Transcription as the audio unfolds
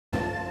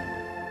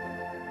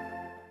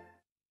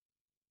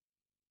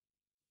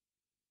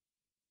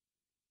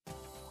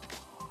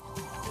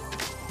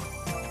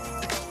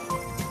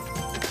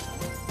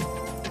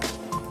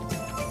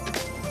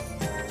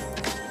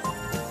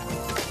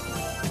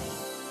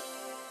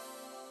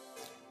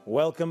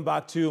Welcome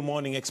back to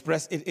Morning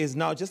Express. It is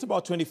now just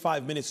about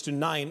 25 minutes to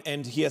 9,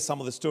 and here are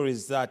some of the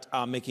stories that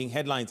are making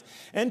headlines.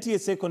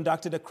 NTSA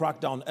conducted a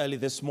crackdown early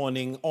this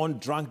morning on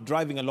drunk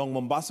driving along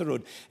Mombasa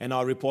Road, and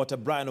our reporter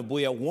Brian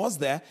Obuya was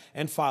there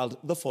and filed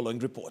the following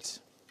report.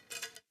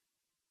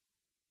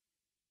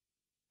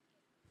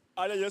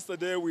 Earlier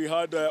yesterday, we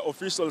had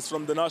officials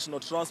from the National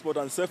Transport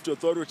and Safety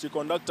Authority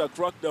conduct a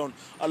crackdown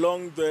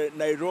along the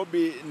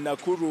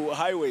Nairobi-Nakuru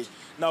highway.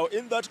 Now,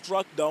 in that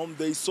crackdown,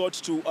 they sought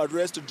to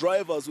arrest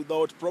drivers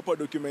without proper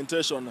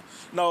documentation.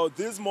 Now,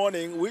 this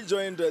morning, we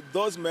joined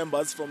those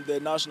members from the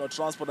National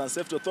Transport and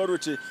Safety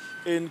Authority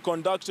in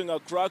conducting a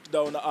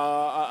crackdown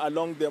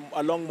along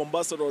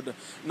Mombasa Road.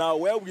 Now,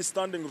 where we're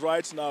standing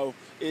right now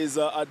is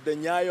at the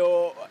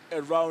Nyayo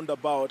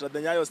roundabout, at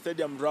the Nyayo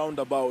Stadium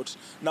roundabout.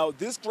 Now,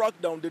 this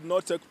crackdown did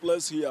not take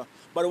place here,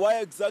 but why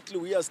exactly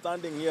we are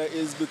standing here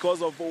is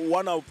because of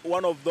one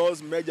of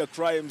those major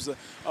crimes,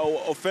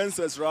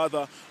 offenses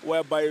rather,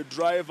 whereby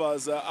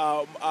drivers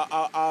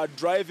are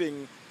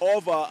driving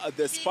over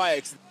the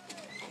spikes.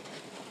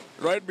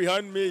 Right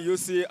behind me, you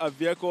see a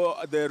vehicle,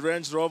 the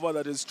Range Rover,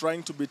 that is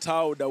trying to be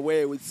towed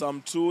away with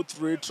some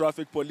 2-3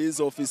 traffic police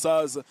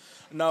officers.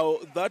 Now,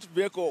 that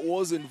vehicle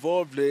was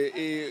involved,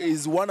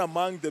 is one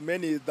among the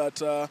many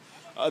that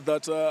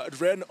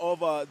ran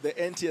over the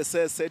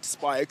NTSA set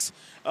spikes.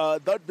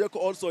 That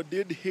vehicle also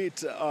did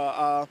hit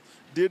an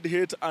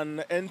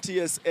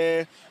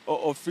NTSA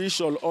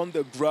official on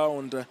the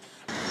ground.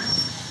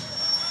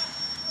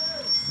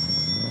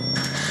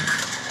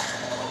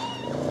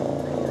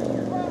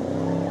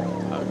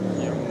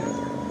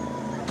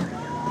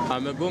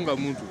 Amegonga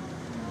mtu.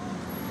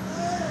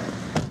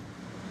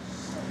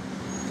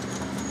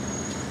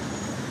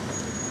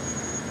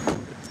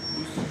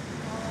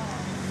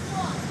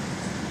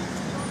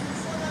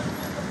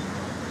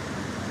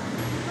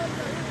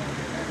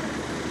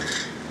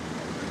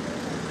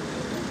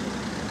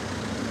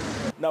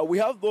 Now, we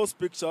have those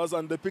pictures,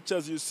 and the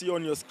pictures you see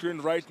on your screen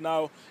right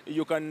now,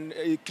 you can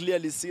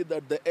clearly see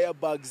that the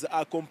airbags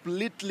are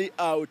completely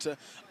out.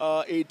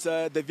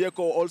 The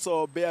vehicle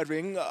also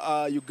bearing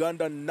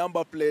Ugandan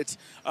number plate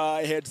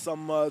had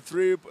some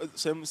three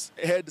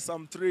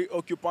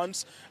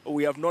occupants.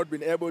 We have not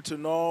been able to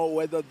know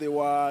whether they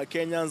were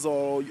Kenyans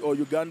or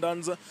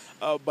Ugandans,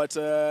 but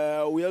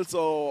we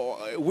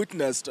also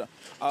witnessed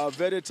a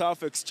very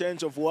tough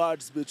exchange of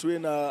words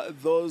between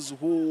those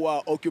who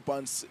were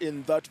occupants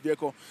in that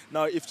vehicle.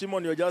 Now, if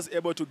Timon, you're just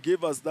able to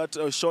give us that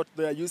shot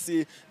there, you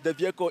see the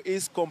vehicle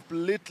is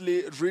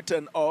completely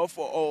written off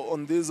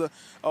on the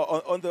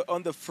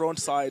front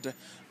side.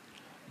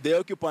 The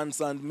occupants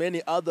and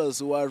many others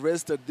who were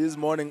arrested this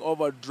morning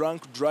over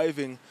drunk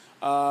driving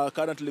are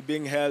currently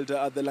being held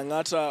at the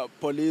Langata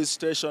police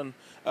station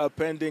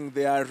pending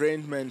their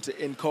arraignment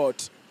in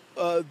court.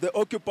 The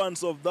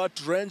occupants of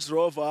that Range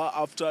Rover,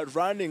 after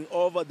running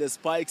over the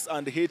spikes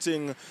and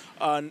hitting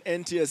an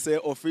NTSA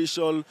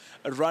official,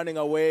 running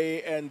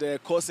away and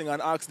causing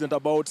an accident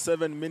about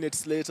 7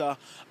 minutes later,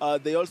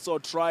 they also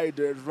tried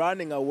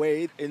running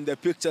away. In the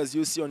pictures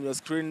you see on your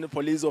screen,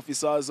 police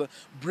officers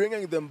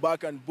bringing them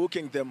back and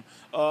booking them.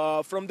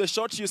 From the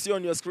shot you see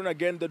on your screen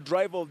again, the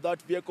driver of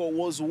that vehicle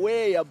was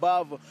way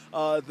above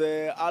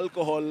the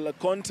alcohol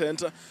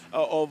content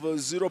of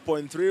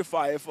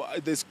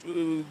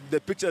 0.35.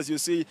 The pictures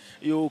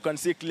you can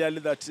see clearly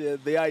that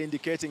they are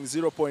indicating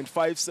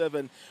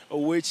 0.57,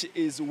 which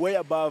is way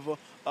above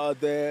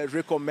the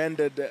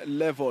recommended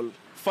level.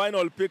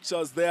 Final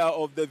pictures there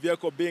of the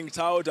vehicle being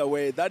towed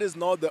away. That is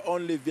not the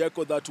only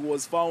vehicle that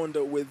was found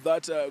with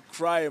that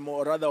crime,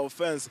 or rather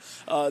offense,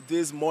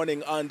 this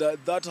morning, and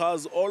that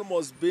has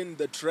almost been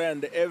the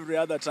trend every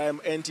other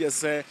time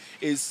NTSA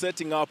is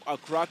setting up a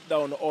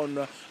crackdown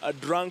on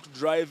drunk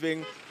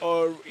driving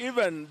or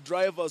even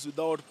drivers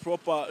without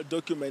proper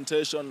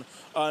documentation.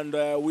 And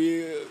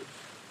we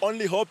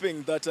only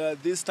hoping that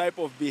this type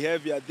of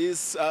behavior,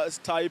 this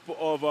type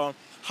of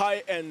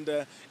high-end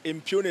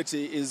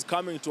impunity is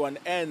coming to an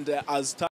end as time.